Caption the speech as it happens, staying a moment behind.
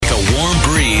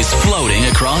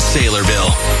across Saylorville.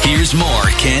 Here's more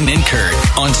Ken and Kurt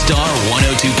on Star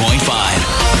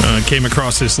 102.5. Came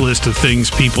across this list of things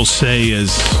people say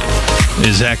is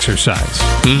exercise,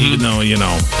 even though, we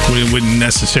wouldn't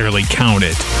necessarily count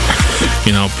it.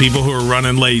 People who are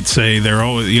running late say they're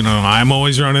always, I'm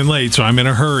always running late, so I'm in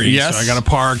a hurry. Yes. So I got to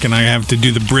park and I have to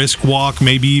do the brisk walk,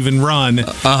 maybe even run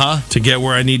to get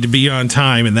where I need to be on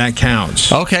time, and that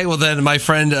counts. Okay, well then my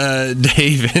friend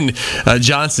Dave and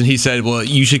Johnson, he said, well,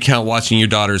 you should count watching your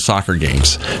daughter's soccer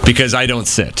games because I don't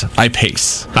sit. I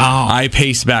pace. Oh. I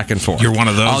pace back and forth. You're one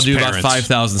of those I'll do parents. about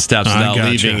 5,000 steps without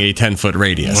leaving a 10-foot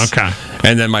radius. Okay.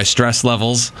 And then my stress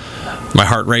levels, my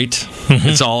heart rate,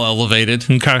 it's all elevated.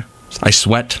 Okay. I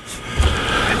sweat.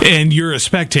 And you're a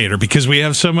spectator because we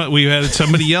had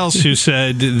somebody else who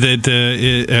said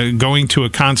that going to a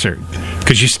concert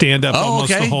because you stand up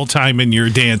almost the whole time and you're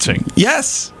dancing.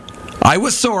 Yes. I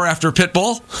was sore after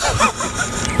Pitbull.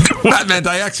 That meant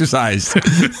I exercised.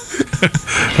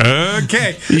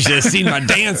 Okay. You should have seen my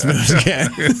dance moves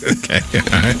again. Okay.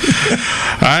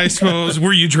 I suppose,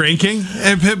 were you drinking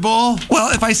at Pitbull?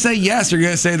 Well, if I say yes, you're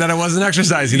going to say that I wasn't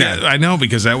exercising. Yeah, I know,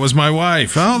 because that was my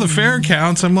wife. Oh, the fare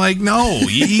counts. I'm like, no,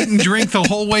 you eat and drink the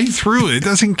whole way through. It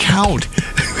doesn't count.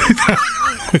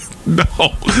 No.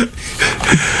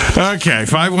 Okay,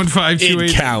 515-280.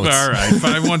 It counts. All right,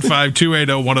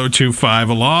 515-280-1025.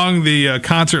 Along the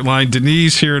concert line,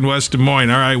 Denise here in West Des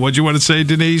Moines. All right, what'd you want to say,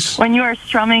 Denise? When you are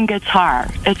strumming guitar,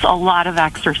 it's a lot of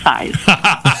exercise.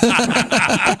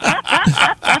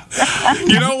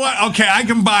 You know what? Okay, I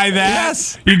can buy that.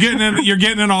 Yes. You're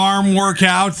getting an arm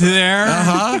workout there.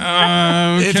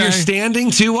 Okay. If you're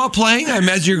standing, too, while playing, I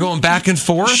imagine you're going back and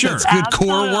forth. Sure. That's good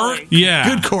core work.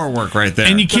 Yeah. Good core work right there.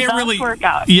 And you The can't best really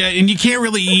workout. Yeah, and you can't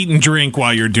really eat and drink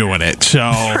while you're doing it. So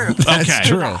That's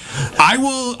true.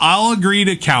 I'll agree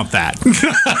to count that.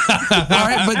 All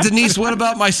right, but Denise, what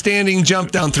about my standing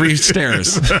jump down 3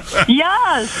 stairs?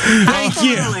 Yes. Thank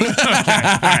you. Absolutely. You do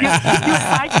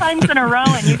 5 times in a row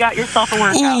and you got yourself a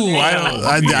workout. Ooh,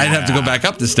 I'd have to go back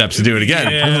up the steps to do it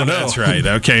again. Yeah, that's right.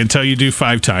 Okay, until you do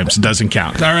 5 times, it doesn't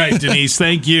count. All right, Denise,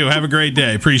 thank you. Have a great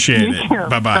day. Appreciate it.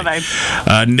 Bye-bye.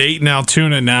 Bye-bye. Nate in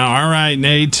Altoona now. All right,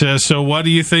 Nate. So what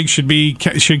do you think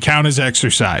should count as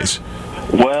exercise?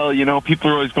 Well, people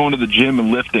are always going to the gym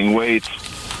and lifting weights,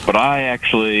 but I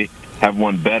actually have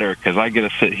one better because I get to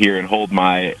sit here and hold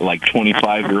my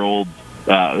 25-year-old,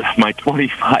 my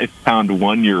 25-pound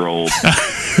 1-year-old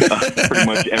pretty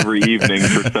much every evening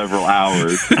for several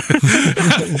hours.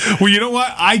 Well, you know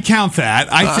what? I count that.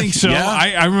 I think so. Yeah.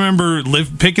 I remember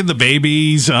picking the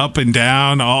babies up and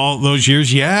down all those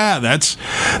years. Yeah, that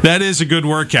is a good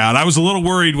workout. I was a little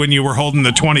worried when you were holding the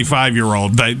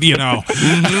 25-year-old, but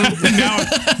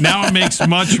now it makes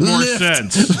much more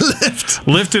sense.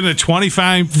 Lifting a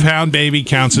 25-pound baby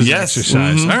counts as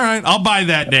exercise. Mm-hmm. All right, I'll buy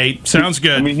that, Nate. Sounds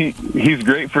good. I mean, he's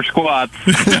great for squats.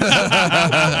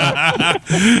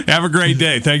 Have a great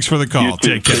day. Thanks for the call.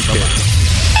 Take care.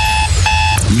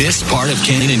 Missed part of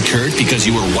Ken and Kurt because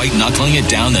you were white-knuckling it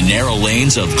down the narrow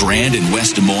lanes of Grand and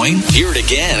West Des Moines? Hear it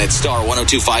again at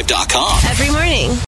star1025.com. Every morning.